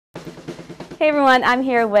Hey everyone, I'm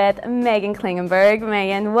here with Meghan Klingenberg.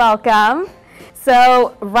 Meghan, welcome.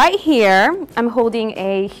 So right here, I'm holding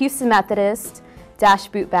a Houston Methodist dash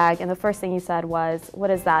boot bag, and the first thing you said was,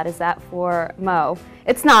 what is that? Is that for Mo?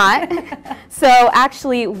 It's not. So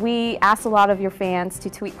actually, we asked a lot of your fans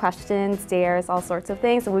to tweet questions, dares, all sorts of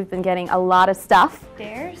things, and we've been getting a lot of stuff.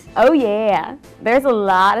 Dares? Oh yeah, there's a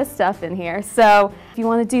lot of stuff in here. So if you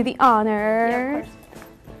want to do the honor. Yeah, of course.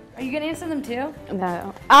 Are you gonna answer them too?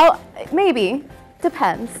 No, maybe,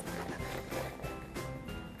 depends.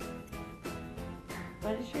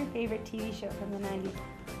 What is your favorite TV show from the 90s?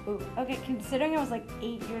 Ooh, okay, considering I was like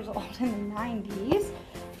 8 years old in the 90s,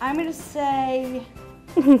 I'm gonna say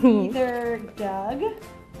either Doug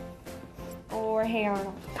or Hey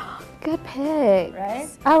Arnold. Good pick. Right?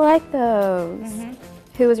 I like those. Mm-hmm.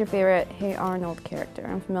 Who was your favorite Hey Arnold character?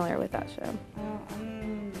 I'm familiar with that show.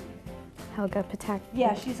 Helga Patak.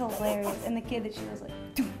 Yeah, she's hilarious. And the kid that she was like,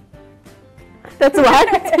 That's what?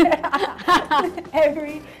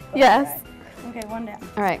 every. Yes. Okay, one down.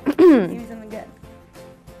 All right. Give me something good.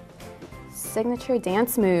 Signature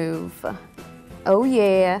dance move. Oh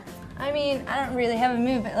yeah. I mean, I don't really have a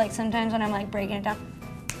move, but like sometimes when I'm like breaking it down.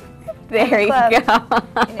 There you Club. go.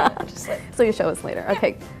 You know, just like. So you show us later.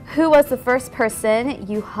 Okay. Who was the first person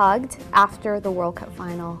you hugged after the World Cup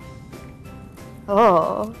final?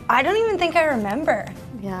 Oh. I don't even think I remember.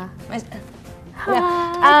 Yeah. I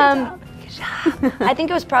think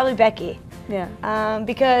it was probably Becky. Yeah.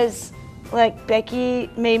 Because like Becky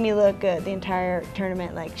made me look good the entire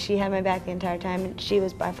tournament. Like she had my back the entire time, and she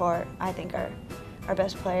was by far, I think, our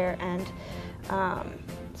best player. And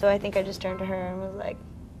so I think I just turned to her and was like,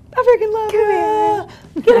 I freaking love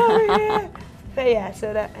you. Get over here. But yeah,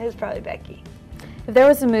 so that is probably Becky. If there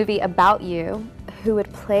was a movie about you, who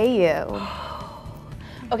would play you?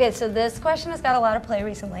 Okay, so this question has got a lot of play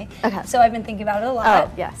recently. Okay. So I've been thinking about it a lot. Oh,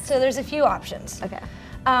 yes. So there's a few options. Okay.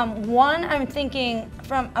 One, I'm thinking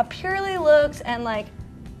from a purely looks and like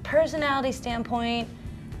personality standpoint,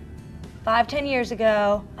 5-10 years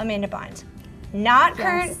ago, Amanda Bynes. Not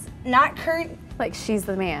current, not current. Like she's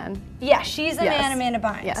the man. Yeah, she's the man, Amanda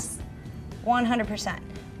Bynes. Yes. 100%.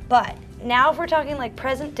 But now if we're talking like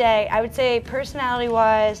present day, I would say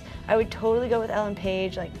personality-wise, I would totally go with Ellen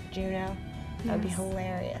Page, like Juno. That would be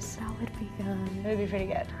hilarious. That would be good. It would be pretty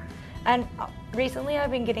good. And recently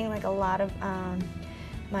I've been getting like a lot of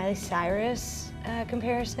Miley Cyrus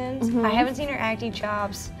comparisons. Mm-hmm. I haven't seen her acting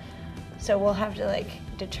chops, so we'll have to like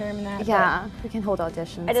determine that. Yeah, we can hold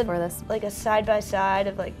auditions I did for this. like a side-by-side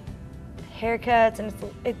of like haircuts, and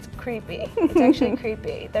it's creepy. It's actually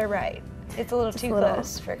creepy. They're right. It's a little too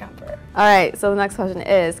close for comfort. All right, so the next question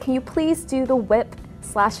is, can you please do the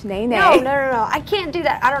whip/nay-nay? No. I can't do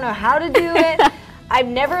that. I don't know how to do it. I've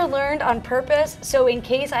never learned on purpose, so in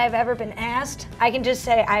case I have ever been asked, I can just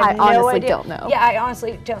say I have no idea. I honestly don't know. Yeah, I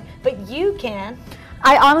honestly don't. But you can.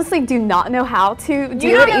 I honestly do not know how to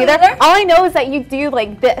do don't it know either. either? All I know is that you do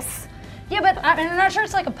like this. Yeah, but I'm not sure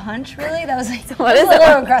it's like a punch, really. That was like So what is a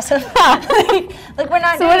little it? aggressive. like we're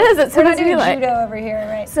not. So doing, what is it? So we're what not does it doing do like? judo over here,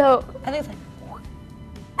 right? So I think it's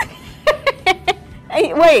like.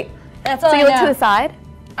 hey, wait. That's all So I you look know. to the side?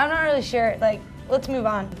 I'm not really sure. Like, let's move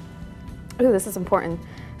on. Ooh, this is important.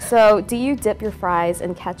 So do you dip your fries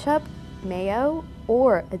in ketchup, mayo,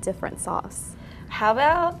 or a different sauce? How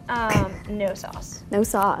about no sauce? No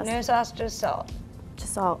sauce. No sauce, just salt.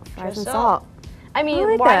 Just salt. Fries Just and salt. salt. I mean,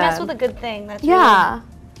 like why that. mess with a good thing? That's Yeah. Really,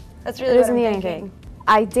 that's It really what doesn't I'm need thinking. anything.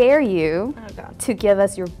 I dare you Oh, God. to give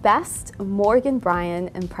us your best Morgan Bryan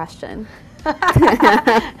impression.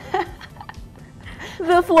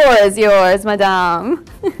 The floor is yours, madame.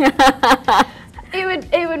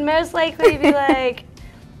 It would most likely be like,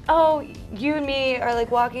 oh, you and me are like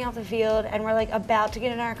walking off the field and we're like about to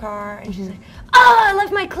get in our car, and she's like, oh, I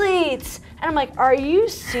left my cleats. And I'm like, are you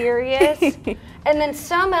serious? And then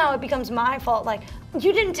somehow it becomes my fault, like,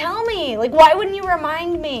 you didn't tell me. Like, why wouldn't you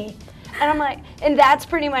remind me? And I'm like, and that's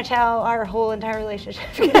pretty much how our whole entire relationship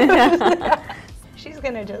goes. She's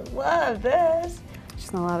gonna just love this. She's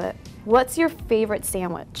gonna love it. What's your favorite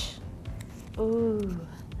sandwich? Ooh.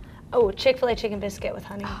 Oh, Chick-fil-A chicken biscuit with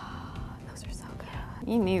honey. Those are so good.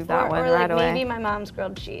 You knew that one or right like away. maybe my mom's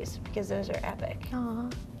grilled cheese, because those are epic. Aw.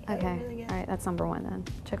 They're Okay. really good. All right, that's number one then.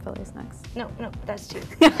 Chick-fil-A's next. No, that's 2.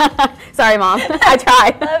 Sorry, Mom. I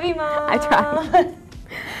tried. Love you, Mom. I tried.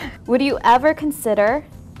 Would you ever consider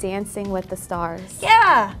Dancing with the Stars?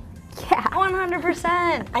 Yeah. Yeah.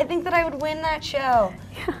 100%. I think that I would win that show.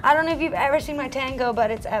 I don't know if you've ever seen my tango, but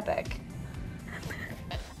it's epic.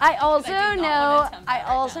 I also know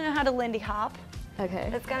how to Lindy Hop. Okay.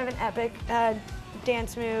 That's kind of an epic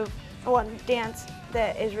dance move, dance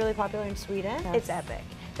that is really popular in Sweden. Yes. It's epic.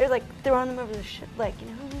 they're like throwing them over the like, you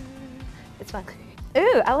know, it's fun.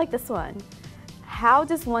 Ooh, I like this one. How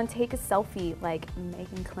does one take a selfie like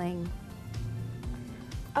Meghan Kling?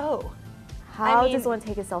 Oh. How does one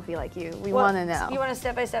take a selfie like you? We want to know. You want a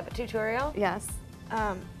step-by-step tutorial? Yes.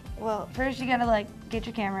 Well, first you gotta like get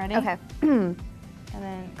your camera ready. Okay. And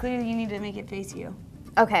then clearly you need to make it face you.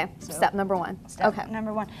 Okay, So, step number one. Step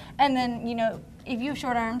number one. And then, you know, if you have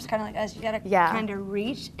short arms, kind of like us, you gotta Yeah. kind of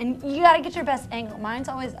reach, and you gotta get your best angle. Mine's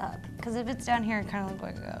always up, because if it's down here, it kind of looks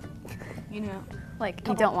like a, you know. Like,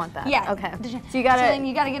 you don't want that. Yeah. Okay. So you gotta. So then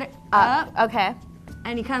you gotta get it up. Okay.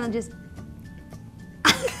 And you kind of just.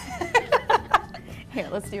 Here,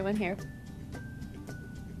 let's do one here.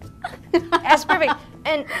 That's perfect.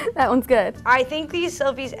 And that one's good. I think these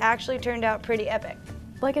selfies actually turned out pretty epic.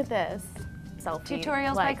 Look at this. Selfie.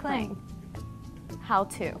 Tutorials by Kling. How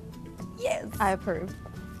to. Yes. I approve.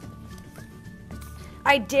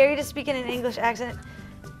 I dare you to speak in an English accent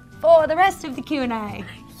for the rest of the Q&A.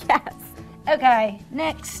 Yes. Okay,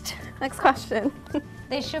 next. Next question.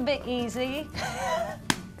 They should be easy.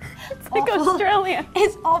 It's like Australian.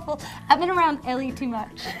 It's awful. I've been around Ellie too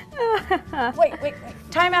much. Wait.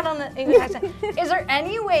 Time out on the English accent. Is there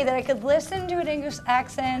any way that I could listen to an English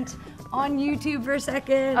accent on YouTube for a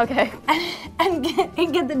second? Okay. And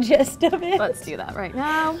get the gist of it? Let's do that right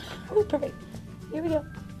now. Oh, perfect. Here we go.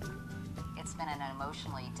 It's been an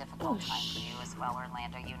emotionally difficult time for you as well,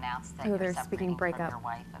 Orlando. You announced that Oh, you're they're separating speaking from breakup. your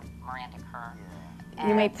wife, Miranda Kerr.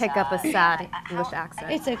 You may And, pick up a sad English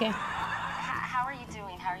accent. It's okay. How are you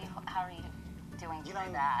doing? How are you doing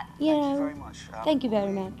through that? Yeah. Thank you very much. Thank you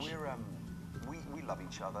very much. We love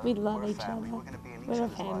each other. We love We're a each family. other. We're going to be in each We're a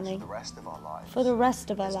other's lives family. for the rest of our lives. For the rest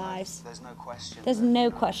of our lives. There's no question. There's that, no you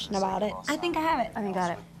know, question for the about sake it. of our I think I son, have it. I think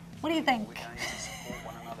got it. What do you think? we're going to support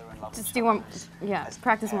one another and love Just each do other one. as- Yeah. as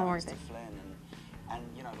Practice one more parents to thing. Flynn and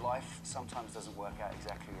you know, life sometimes doesn't work out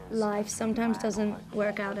exactly as Life as we sometimes plan, doesn't but,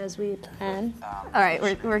 work out as we plan. All right,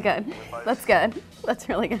 we're good. That's good. That's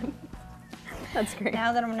really good. That's great.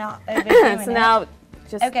 Now that I'm not overdoing So it. now,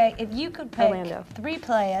 just Okay, if you could pick Orlando. 3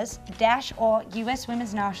 players, Dash or US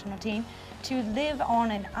Women's National Team, to live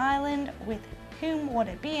on an island, with whom would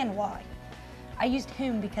it be and why? I used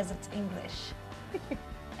whom because it's English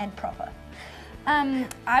and proper.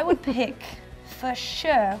 I would pick, for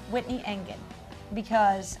sure, Whitney Engen,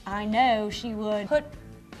 because I know she would put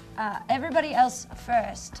everybody else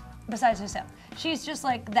first besides herself. She's just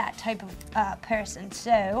like that type of person.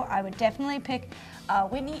 So I would definitely pick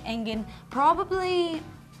Whitney Engen, probably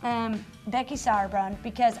Becky Sauerbrunn,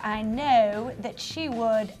 because I know that she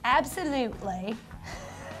would absolutely,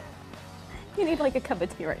 you need like a cup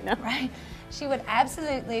of tea right now. right? She would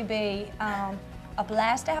absolutely be a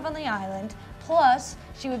blast to have on the island. Plus,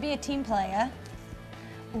 she would be a team player.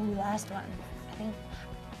 Ooh, last one.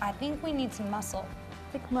 I think we need some muscle.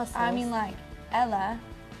 Thick muscles. I mean, like, Ella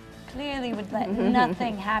clearly would let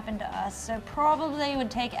nothing happen to us, so probably would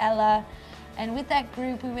take Ella, and with that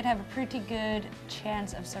group, we would have a pretty good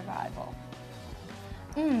chance of survival.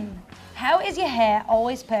 How is your hair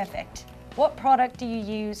always perfect? What product do you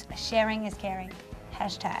use? Sharing is caring.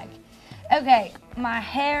 Hashtag. Okay, my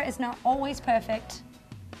hair is not always perfect,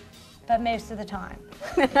 but most of the time.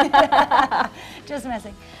 Just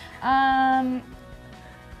messing.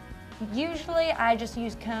 Usually I just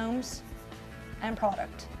use combs and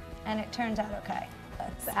product, and it turns out okay.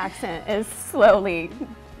 the accent is slowly,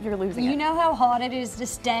 you're losing You it. know how hard it is to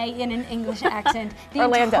stay in an English accent the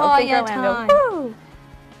Orlando, entire think Orlando. time. Woo!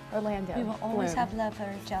 Orlando. We will always Bloom. have love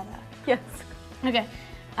for each other. Yes. Okay.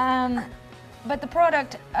 But the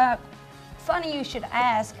product, funny you should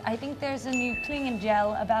ask, I think there's a new clinging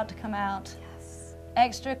gel about to come out. Yes.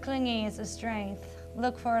 Extra clingy is a strength.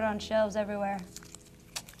 Look for it on shelves everywhere.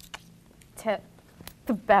 Tip.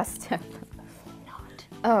 The best tip. Not.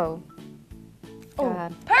 Oh. Oh,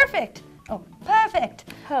 God. perfect. Oh, perfect.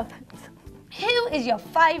 Perfect. Who is your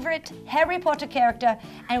favorite Harry Potter character,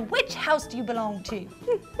 and which house do you belong to?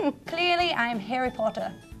 Clearly, I'm Harry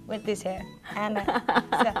Potter with this hair. And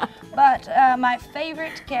but my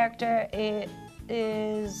favorite character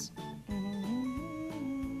is.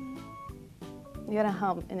 You gotta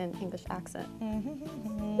hum in an English accent.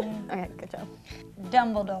 Okay, good job.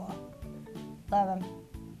 Dumbledore. Love him.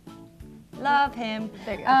 Love him.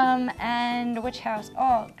 There you go. And which house?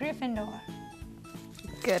 Oh, Gryffindor.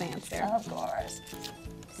 Good answer. Of course.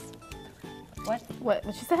 What? What'd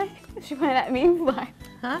you say? She pointed at me. Why?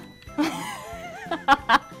 Huh?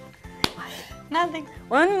 Nothing.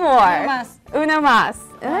 One more. Uno más. Uno más.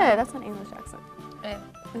 That's an English accent.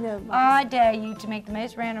 Uno más. I dare you to make the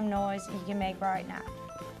most random noise you can make right now.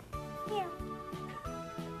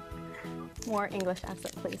 More English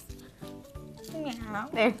accent, please. Meow.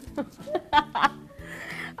 There.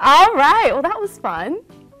 All right. Well, that was fun.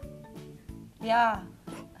 Yeah.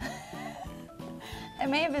 It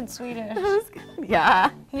may have been Swedish.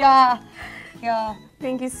 Yeah. Yeah. Yeah.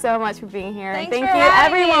 Thank you so much for being here. Thanks Thank for you,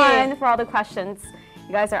 having me. everyone, for all the questions.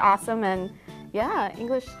 You guys are awesome. And yeah,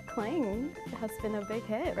 English Kling has been a big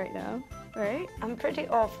hit right now, right? I'm pretty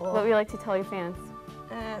awful. What would you like to tell your fans?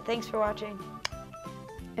 Thanks for watching.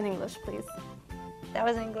 In English, please. That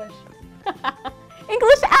was English.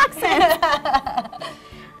 English accent!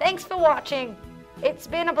 Thanks for watching. It's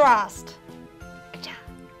been a blast.